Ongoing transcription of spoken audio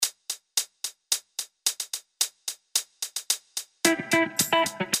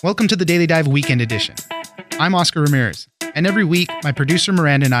Welcome to the Daily Dive Weekend Edition. I'm Oscar Ramirez, and every week, my producer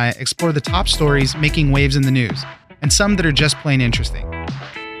Miranda and I explore the top stories making waves in the news, and some that are just plain interesting.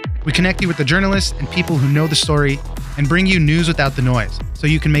 We connect you with the journalists and people who know the story, and bring you news without the noise, so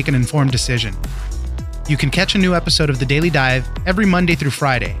you can make an informed decision. You can catch a new episode of the Daily Dive every Monday through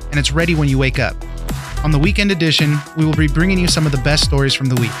Friday, and it's ready when you wake up. On the Weekend Edition, we will be bringing you some of the best stories from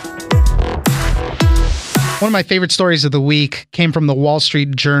the week. One of my favorite stories of the week came from the Wall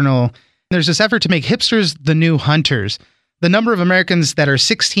Street Journal. There's this effort to make hipsters the new hunters. The number of Americans that are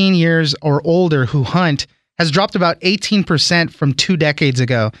 16 years or older who hunt has dropped about 18% from 2 decades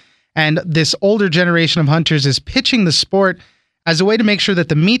ago. And this older generation of hunters is pitching the sport as a way to make sure that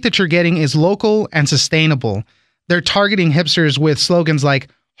the meat that you're getting is local and sustainable. They're targeting hipsters with slogans like,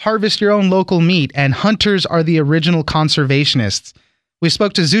 "Harvest your own local meat," and "Hunters are the original conservationists." We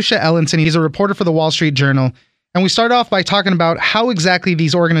spoke to Zusha Ellenson. He's a reporter for the Wall Street Journal. And we start off by talking about how exactly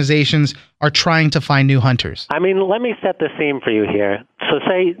these organizations are trying to find new hunters. I mean, let me set the scene for you here. So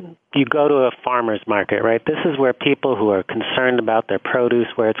say you go to a farmer's market, right? This is where people who are concerned about their produce,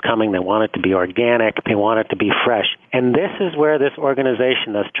 where it's coming, they want it to be organic, they want it to be fresh. And this is where this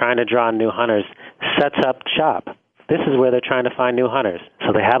organization that's trying to draw new hunters sets up shop. This is where they're trying to find new hunters.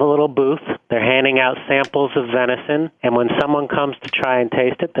 So they have a little booth. They're handing out samples of venison. And when someone comes to try and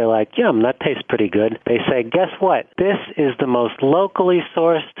taste it, they're like, "Yum, that tastes pretty good." They say, "Guess what? This is the most locally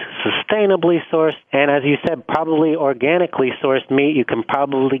sourced, sustainably sourced, and as you said, probably organically sourced meat you can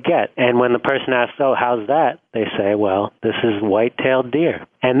probably get." And when the person asks, "Oh, how's that?" they say, "Well, this is white-tailed deer."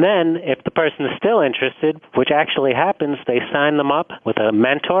 And then, if the person is still interested, which actually happens, they sign them up with a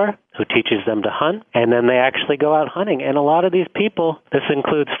mentor who teaches them to hunt, and then they actually go out hunting. And a lot of these people, this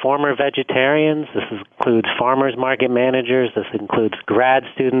includes former vegetarians, this includes farmers market managers, this includes grad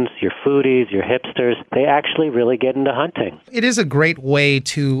students, your foodies, your hipsters. They actually really get into hunting. It is a great way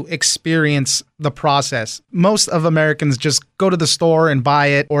to experience the process. Most of Americans just go to the store and buy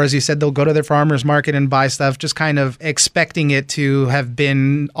it, or as you said, they'll go to their farmer's market and buy stuff, just kind of expecting it to have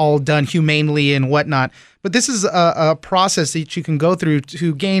been all done humanely and whatnot. But this is a process that you can go through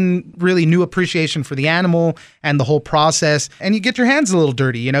to gain really new appreciation for the animal and the whole process. And you get your hands a little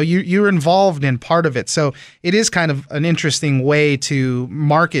dirty. You know, you're involved in part of it. So it is kind of an interesting way to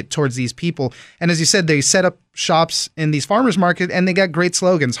market towards these people. And as you said, they set up shops in these farmers market and they got great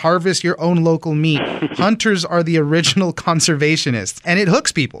slogans. "Harvest your own local meat." "Hunters are the original conservationists." And it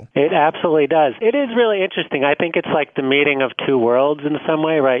hooks people. It absolutely does. It is really interesting. I think it's like the meeting of two worlds in some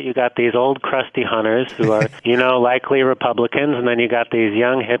way, right? You got these old crusty hunters who are, likely Republicans, and then you got these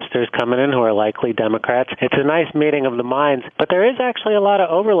young hipsters coming in who are likely Democrats. It's a nice meeting of the minds, but there is actually a lot of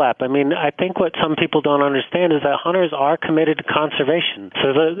overlap. I mean, I think what some people don't understand is that hunters are committed to conservation.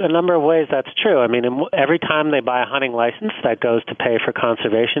 So there's a number of ways that's true. I mean, every time they buy a hunting license, that goes to pay for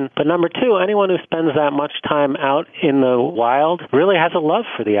conservation. But number two, anyone who spends that much time out in the wild really has a love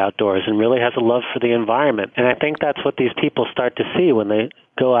for the outdoors and really has a love for the environment. And I think that's what these people start to see when they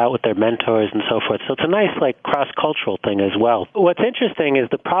go out with their mentors and so forth. So it's a nice, cross-cultural thing as well. What's interesting is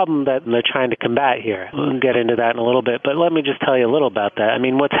the problem that they're trying to combat here. We'll get into that in a little bit, but let me just tell you a little about that. I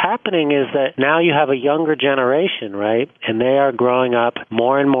mean, what's happening is that now you have a younger generation, right? And they are growing up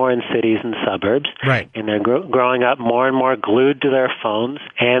more and more in cities and suburbs. Right. And they're growing up more and more glued to their phones,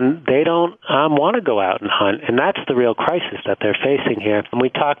 and they don't want to go out and hunt. And that's the real crisis that they're facing here. And we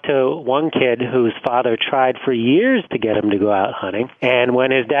talked to one kid whose father tried for years to get him to go out hunting. And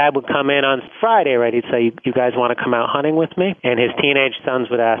when his dad would come in on Friday, right, he'd say, "You guys want to come out hunting with me?" And his teenage sons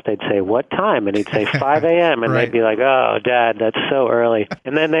would ask, they'd say, "What time?" And he'd say, 5 a.m. And Right. They'd be like, "Oh, Dad, that's so early."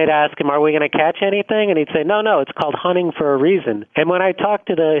 And then they'd ask him, "Are we going to catch anything?" And he'd say, No, it's called hunting for a reason." And when I talked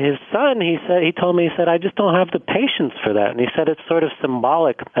to his son, he told me, "I just don't have the patience for that." And he said it's sort of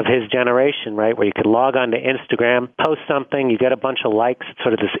symbolic of his generation, right, where you could log onto Instagram, post something, you get a bunch of likes, it's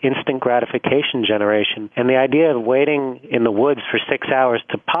sort of this instant gratification generation. And the idea of waiting in the woods for 6 hours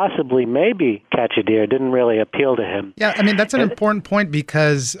to possibly maybe catch a deer didn't really appeal to him. Yeah, I mean, that's an important point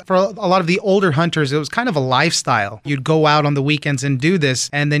because for a lot of the older hunters, it was kind of a lifestyle. You'd go out on the weekends and do this,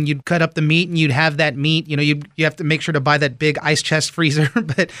 and then you'd cut up the meat and you'd have that meat. You know, you have to make sure to buy that big ice chest freezer,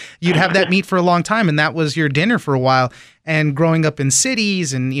 but you'd have that meat for a long time, and that was your dinner for a while. And growing up in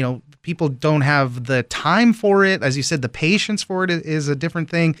cities and, people don't have the time for it. As you said, the patience for it is a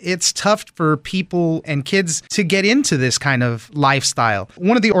different thing. It's tough for people and kids to get into this kind of lifestyle.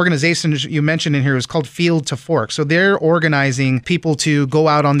 One of the organizations you mentioned in here is called Field to Fork. So they're organizing people to go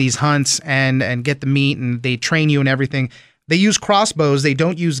out on these hunts and get the meat, and they train you and everything. They use crossbows. They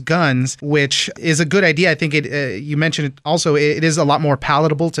don't use guns, which is a good idea. I think you mentioned it also, it is a lot more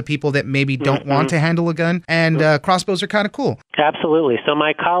palatable to people that maybe don't want to handle a gun. And crossbows are kind of cool. Absolutely. So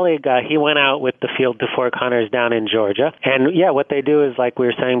my colleague, he went out with the field to fork hunters down in Georgia. And yeah, what they do is, like we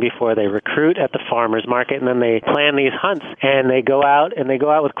were saying before, they recruit at the farmer's market, and then they plan these hunts. And they go out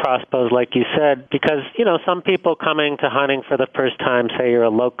with crossbows, like you said, because, some people coming to hunting for the first time, say you're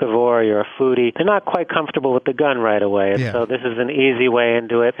a locavore, you're a foodie, they're not quite comfortable with the gun right away. And so this is an easy way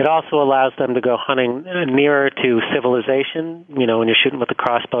into it. It also allows them to go hunting nearer to civilization. When you're shooting with a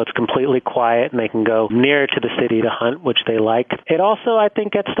crossbow, it's completely quiet, and they can go nearer to the city to hunt, which they like. It also, I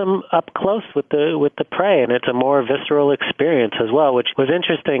think, gets them up close with the prey, and it's a more visceral experience as well, which was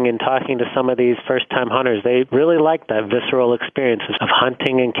interesting in talking to some of these first-time hunters. They really like that visceral experience of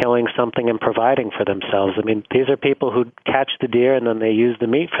hunting and killing something and providing for themselves. I mean, these are people who catch the deer and then they use the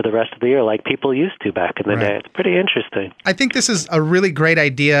meat for the rest of the year like people used to back in the day. It's pretty interesting. I think this is a really great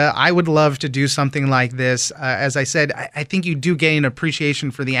idea. I would love to do something like this. As I said, I think you do gain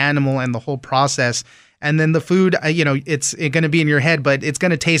appreciation for the animal and the whole process. And then the food, it's going to be in your head, but it's going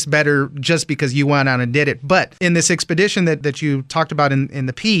to taste better just because you went out and did it. But in this expedition that you talked about in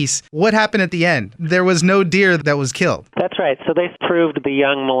the piece, what happened at the end? There was no deer that was killed. That's right. So they proved the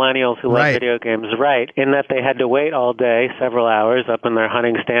young millennials who love video games right, in that they had to wait all day, several hours, up in their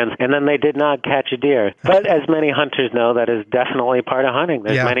hunting stands, and then they did not catch a deer. But as many hunters know, that is definitely part of hunting.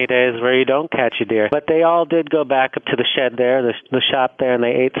 There's many days where you don't catch a deer. But they all did go back up to the shed there, the shop there, and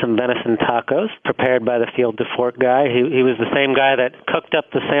they ate some venison tacos prepared by the field to fork guy. He was the same guy that cooked up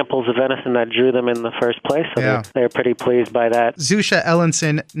the samples of venison that drew them in the first place. So they're pretty pleased by that. Zusha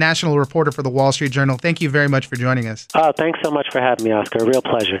Ellenson, national reporter for the Wall Street Journal. Thank you very much for joining us. Oh, thanks so much for having me, Oscar. A real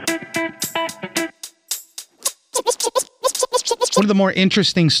pleasure. One of the more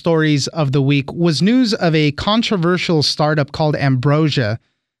interesting stories of the week was news of a controversial startup called Ambrosia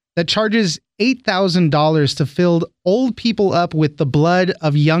that charges $8,000 to fill old people up with the blood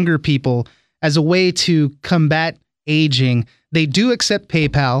of younger people as a way to combat aging. They do accept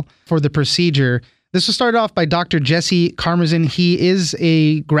PayPal for the procedure. This was started off by Dr. Jesse Karmazin. He is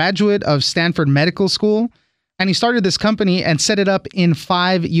a graduate of Stanford Medical School, and he started this company and set it up in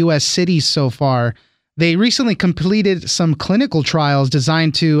 5 U.S. cities so far. They recently completed some clinical trials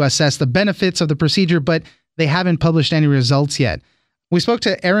designed to assess the benefits of the procedure, but they haven't published any results yet. We spoke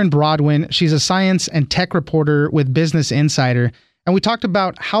to Erin Broadwin. She's a science and tech reporter with Business Insider, and we talked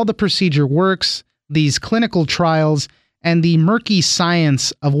about how the procedure works, these clinical trials, and the murky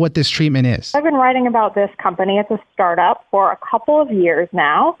science of what this treatment is. I've been writing about this company. It's a startup for a couple of years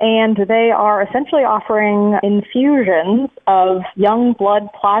now, and they are essentially offering infusions of young blood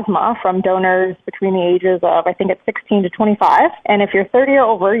plasma from donors between the ages of, I think it's 16 to 25. And if you're 30 or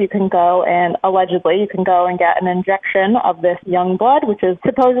over, you can go and get an injection of this young blood, which is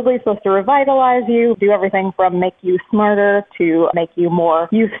supposedly supposed to revitalize you, do everything from make you smarter to make you more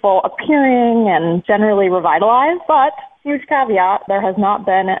youthful appearing and generally revitalize. But huge caveat, there has not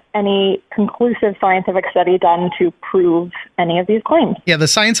been any conclusive scientific study done to prove any of these claims. Yeah, the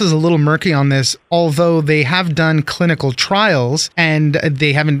science is a little murky on this, although they have done clinical trials and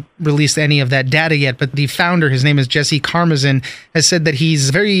they haven't released any of that data yet. But the founder, his name is Jesse Karmazin, has said that he's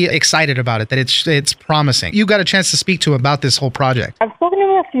very excited about it, that it's promising. You got a chance to speak to him about this whole project. I've spoken to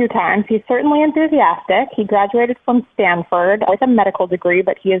him a few times. He's certainly enthusiastic. He graduated from Stanford with a medical degree,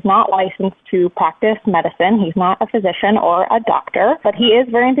 but he is not licensed to practice medicine. He's not a physician or a doctor, but he is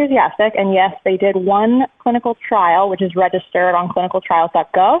very enthusiastic. And yes, they did one clinical trial, which is registered on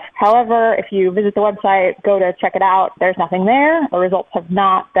clinicaltrials.gov. However, if you visit the website, go to check it out, there's nothing there. The results have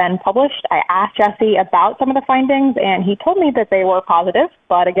not been published. I asked Jesse about some of the findings, and he told me that they were positive,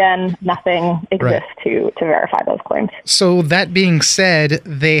 but again, nothing exists to verify those claims. So that being said,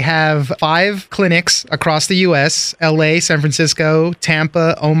 they have 5 clinics across the U.S., L.A., San Francisco,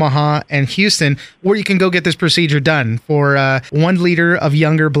 Tampa, Omaha, and Houston, where you can go get this procedure done. For 1 liter of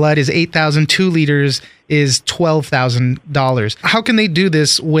younger blood is $8,000, 2 liters is $12,000. How can they do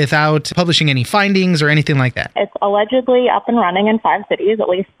this without publishing any findings or anything like that? It's allegedly up and running in 5 cities. At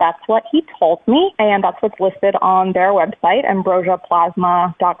least that's what he told me. And that's what's listed on their website,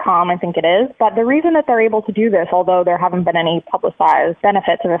 ambrosiaplasma.com, I think it is. But the reason that they're able to do this, although there haven't been any publicized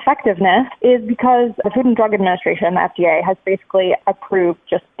benefits of effectiveness, is because the Food and Drug Administration, the FDA, has basically approved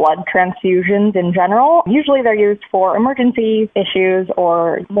just blood transfusions in general. Usually they're used for emergency issues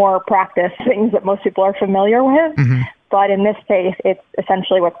or more practice things that most people are familiar with. Mm-hmm. But in this case, it's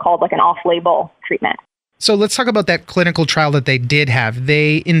essentially what's called like an off-label treatment. So let's talk about that clinical trial that they did have.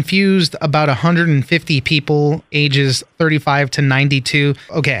 They infused about 150 people, ages 35 to 92.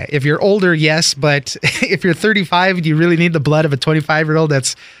 Okay, if you're older, yes, but if you're 35, do you really need the blood of a 25-year-old?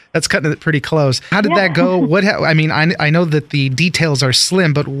 That's That's cutting it pretty close. How did that go? I know that the details are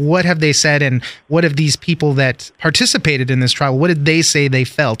slim, but what have they said, and what have these people that participated in this trial, what did they say they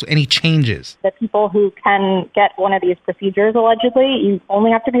felt? Any changes? The people who can get one of these procedures, allegedly, you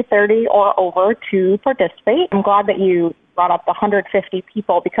only have to be 30 or over to participate. I'm glad that you brought up the 150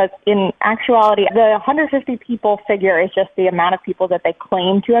 people, because in actuality, the 150 people figure is just the amount of people that they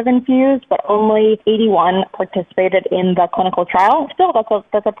claim to have infused, but only 81 participated in the clinical trial. Still,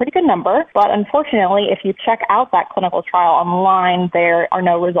 that's a pretty good number, but unfortunately, if you check out that clinical trial online, there are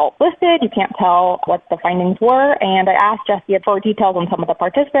no results listed. You can't tell what the findings were, and I asked Jesse for details on some of the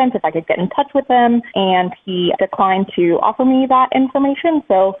participants, if I could get in touch with them, and he declined to offer me that information,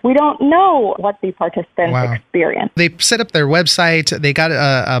 so we don't know what the participants experienced. They set up their website. They got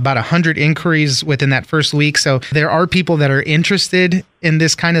about 100 inquiries within that first week. So there are people that are interested in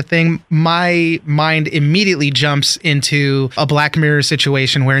this kind of thing. My mind immediately jumps into a Black Mirror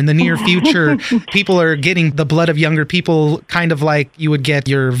situation where in the near future, people are getting the blood of younger people, kind of like you would get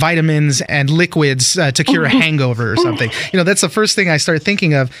your vitamins and liquids to cure a hangover or something. That's the first thing I start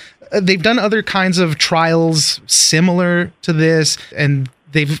thinking of. They've done other kinds of trials similar to this, and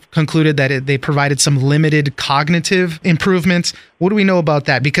they've concluded that they provided some limited cognitive improvements. What do we know about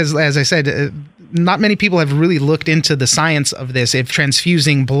that? Because, as I said, not many people have really looked into the science of this, if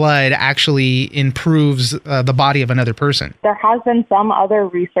transfusing blood actually improves the body of another person. There has been some other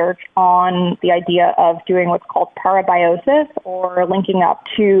research on the idea of doing what's called parabiosis, or linking up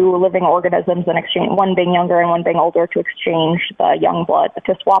two living organisms in exchange, one being younger and one being older, to exchange the young blood,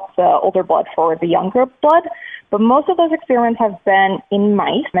 to swap the older blood for the younger blood. But most of those experiments have been in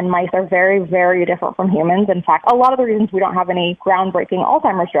mice, and mice are very, very different from humans. In fact, a lot of the reasons we don't have any groundbreaking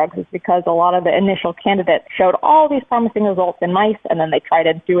Alzheimer's drugs is because a lot of the initial candidates showed all these promising results in mice, and then they tried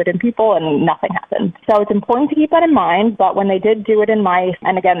to do it in people, and nothing happened. So it's important to keep that in mind, but when they did do it in mice,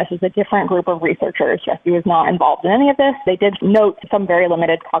 and again, this is a different group of researchers, Jesse was not involved in any of this, they did note some very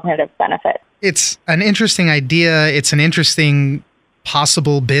limited cognitive benefit. It's an interesting idea. It's an interesting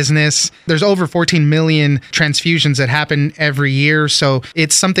possible business. There's over 14 million transfusions that happen every year. So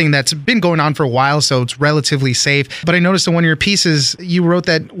it's something that's been going on for a while, so it's relatively safe. But I noticed in one of your pieces, you wrote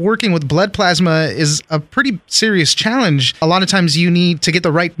that working with blood plasma is a pretty serious challenge. A lot of times you need to get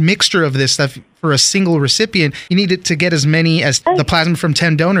the right mixture of this stuff for a single recipient. You need it to get as many as the plasma from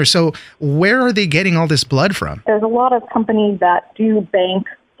 10 donors. So where are they getting all this blood from? There's a lot of companies that do bank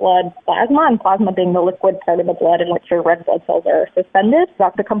blood plasma, and plasma being the liquid part of the blood in which your red blood cells are suspended.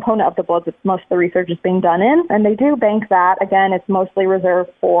 That's the component of the blood that most of the research is being done in. And they do bank that. Again, it's mostly reserved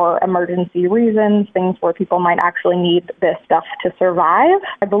for emergency reasons, things where people might actually need this stuff to survive.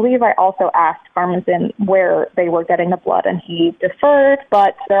 I believe I also asked Farmington where they were getting the blood, and he deferred.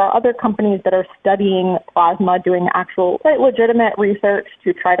 But there are other companies that are studying plasma, doing actual quite legitimate research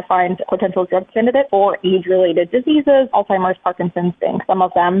to try to find potential drug candidates for age-related diseases, Alzheimer's, Parkinson's being some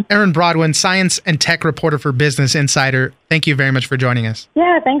of them. Erin Broadwin, science and tech reporter for Business Insider. Thank you very much for joining us.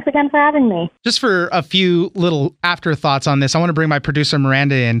 Yeah, thanks again for having me. Just for a few little afterthoughts on this, I want to bring my producer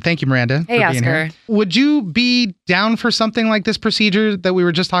Miranda in. Thank you, Miranda. Hey, Oscar. Would you be down for something like this procedure that we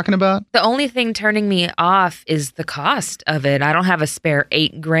were just talking about? The only thing turning me off is the cost of it. I don't have a spare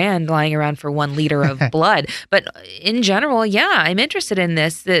 $8,000 lying around for 1 liter of blood. But in general, yeah, I'm interested in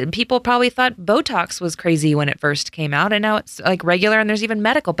this. People probably thought Botox was crazy when it first came out, and now it's like regular, and there's even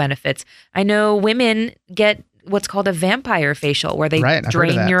medical benefits. I know women get what's called a vampire facial, where they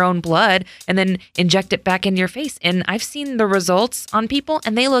drain your own blood and then inject it back into your face. And I've seen the results on people,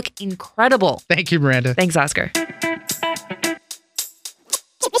 and they look incredible. Thank you, Miranda. Thanks, Oscar.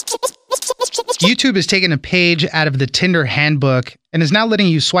 YouTube has taken a page out of the Tinder handbook and is now letting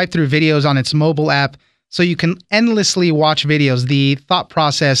you swipe through videos on its mobile app so you can endlessly watch videos. The thought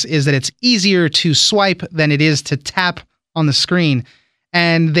process is that it's easier to swipe than it is to tap on the screen,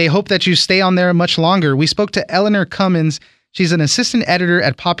 and they hope that you stay on there much longer. We spoke to Eleanor Cummins. She's an assistant editor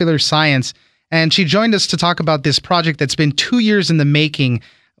at Popular Science, and she joined us to talk about this project that's been 2 years in the making,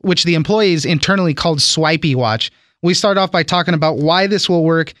 which the employees internally called Swipey Watch. We start off by talking about why this will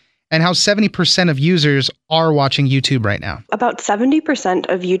work and how 70% of users are watching YouTube right now. About 70%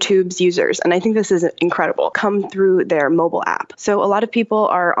 of YouTube's users, and I think this is incredible, come through their mobile app. So a lot of people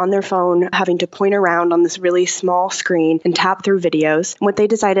are on their phone having to point around on this really small screen and tap through videos. What they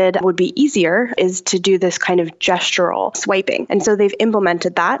decided would be easier is to do this kind of gestural swiping. And so they've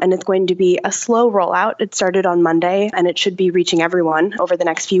implemented that, and it's going to be a slow rollout. It started on Monday, and it should be reaching everyone over the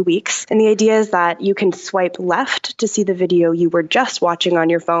next few weeks. And the idea is that you can swipe left to see the video you were just watching on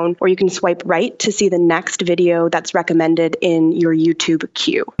your phone, or you can swipe right to see the next video that's recommended in your YouTube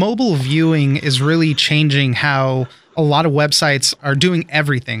queue. Mobile viewing is really changing how a lot of websites are doing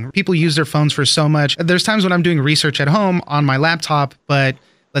everything. People use their phones for so much. There's times when I'm doing research at home on my laptop, but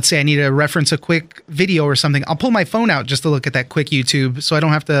let's say I need to reference a quick video or something. I'll pull my phone out just to look at that quick YouTube so I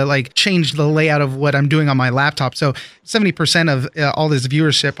don't have to like change the layout of what I'm doing on my laptop. So 70% of all this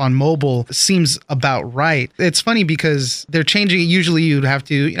viewership on mobile seems about right. It's funny because they're changing it. Usually you'd have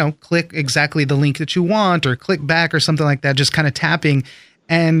to, click exactly the link that you want or click back or something like that, just kind of tapping.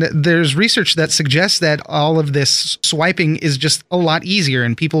 And there's research that suggests that all of this swiping is just a lot easier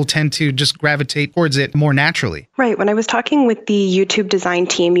and people tend to just gravitate towards it more naturally. Right. When I was talking with the YouTube design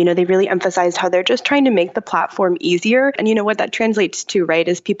team, they really emphasized how they're just trying to make the platform easier. And what that translates to, right,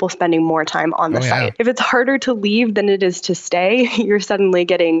 is people spending more time on the site. If it's harder to leave than it is to stay, you're suddenly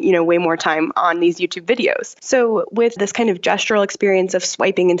getting, way more time on these YouTube videos. So with this kind of gestural experience of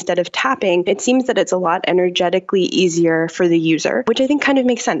swiping instead of tapping, it seems that it's a lot energetically easier for the user, which I think kind of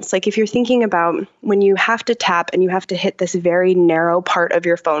makes sense. Like if you're thinking about when you have to tap and you have to hit this very narrow part of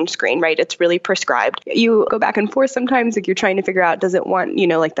your phone screen, right? It's really prescribed. You go back and forth sometimes, like you're trying to figure out, does it want,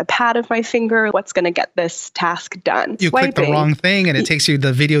 like the pad of my finger? What's going to get this task done? You click the wrong thing and it takes you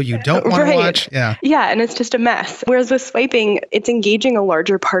the video you don't want to watch. Yeah. Yeah. And it's just a mess. Whereas with swiping, it's engaging a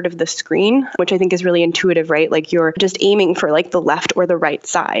larger part of the screen, which I think is really intuitive, right? Like you're just aiming for like the left or the right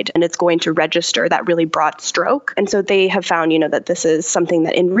side, and it's going to register that really broad stroke. And so they have found, that this is something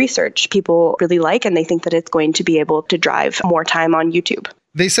that in research people really like, and they think that it's going to be able to drive more time on YouTube.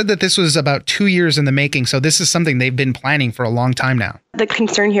 They said that this was about 2 years in the making, so this is something they've been planning for a long time now. The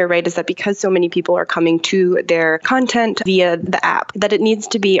concern here, right, is that because so many people are coming to their content via the app, that it needs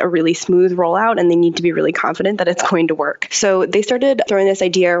to be a really smooth rollout and they need to be really confident that it's going to work. So they started throwing this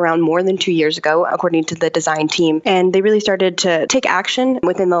idea around more than 2 years ago, according to the design team, and they really started to take action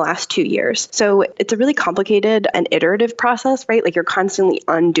within the last 2 years. So it's a really complicated and iterative process, right? Like you're constantly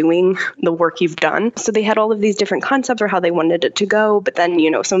undoing the work you've done. So they had all of these different concepts for how they wanted it to go, but then,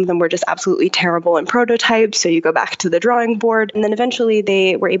 some of them were just absolutely terrible in prototypes. So you go back to the drawing board, and then eventually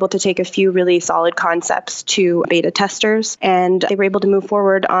they were able to take a few really solid concepts to beta testers, and they were able to move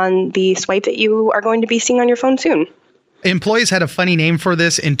forward on the swipe that you are going to be seeing on your phone soon. Employees had a funny name for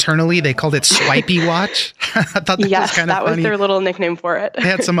this internally. They called it Swipey Watch. I thought that was kind of funny. That was their little nickname for it. They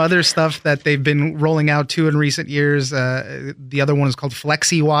had some other stuff that they've been rolling out too in recent years. The other one is called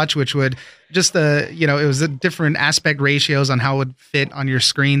Flexi Watch, which would just, it was a different aspect ratios on how it would fit on your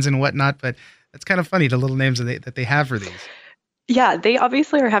screens and whatnot. But it's kind of funny, the little names that they have for these. Yeah, they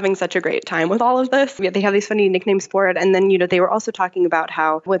obviously are having such a great time with all of this. They have these funny nicknames for it. And then, they were also talking about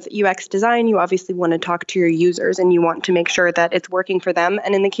how with UX design, you obviously want to talk to your users and you want to make sure that it's working for them.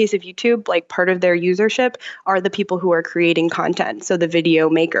 And in the case of YouTube, like part of their usership are the people who are creating content, so the video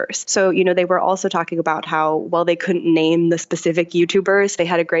makers. So, they were also talking about how, while they couldn't name the specific YouTubers, they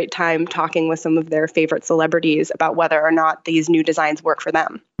had a great time talking with some of their favorite celebrities about whether or not these new designs work for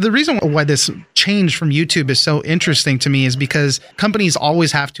them. The reason why this change from YouTube is so interesting to me is because companies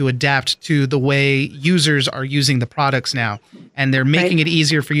always have to adapt to the way users are using the products now. And they're making it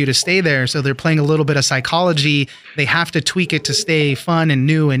easier for you to stay there. So they're playing a little bit of psychology. They have to tweak it to stay fun and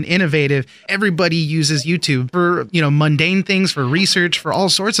new and innovative. Everybody uses YouTube for, mundane things, for research, for all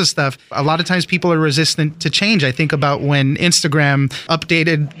sorts of stuff. A lot of times people are resistant to change. I think about when Instagram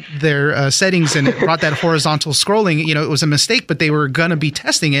updated their settings and it brought that horizontal scrolling. It was a mistake, but they were going to be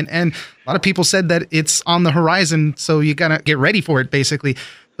testing it. And a lot of people said that it's on the horizon, so you got to get ready for it, basically.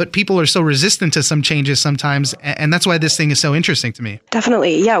 But people are so resistant to some changes sometimes. And that's why this thing is so interesting to me.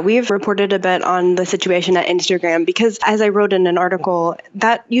 Definitely. Yeah, we've reported a bit on the situation at Instagram because, as I wrote in an article,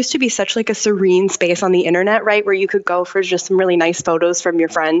 that used to be such like a serene space on the internet, right? Where you could go for just some really nice photos from your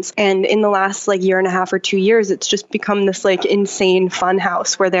friends. And in the last year and a half or 2 years, it's just become this insane fun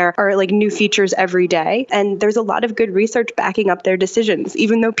house where there are new features every day. And there's a lot of good research backing up their decisions.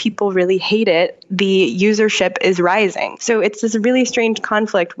 Even though people really hate it, the usership is rising. So it's this really strange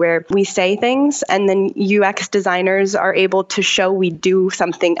conflict where we say things and then UX designers are able to show we do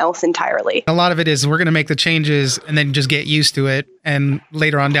something else entirely. A lot of it is we're going to make the changes and then just get used to it. And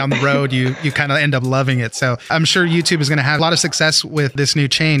later on down the road, you kind of end up loving it. So I'm sure YouTube is going to have a lot of success with this new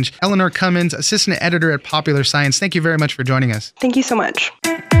change. Eleanor Cummins, assistant editor at Popular Science. Thank you very much for joining us. Thank you so much.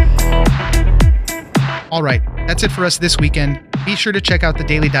 All right, that's it for us this weekend. Be sure to check out the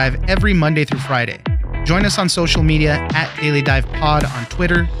Daily Dive every Monday through Friday. Join us on social media at Daily Dive Pod on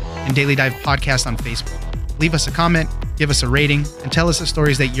Twitter and Daily Dive Podcast on Facebook. Leave us a comment, give us a rating, and tell us the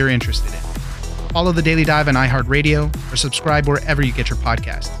stories that you're interested in. Follow the Daily Dive on iHeartRadio or subscribe wherever you get your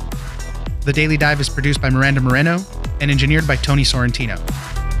podcasts. The Daily Dive is produced by Miranda Moreno and engineered by Tony Sorrentino.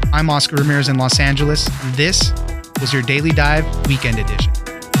 I'm Oscar Ramirez in Los Angeles, and this was your Daily Dive Weekend Edition.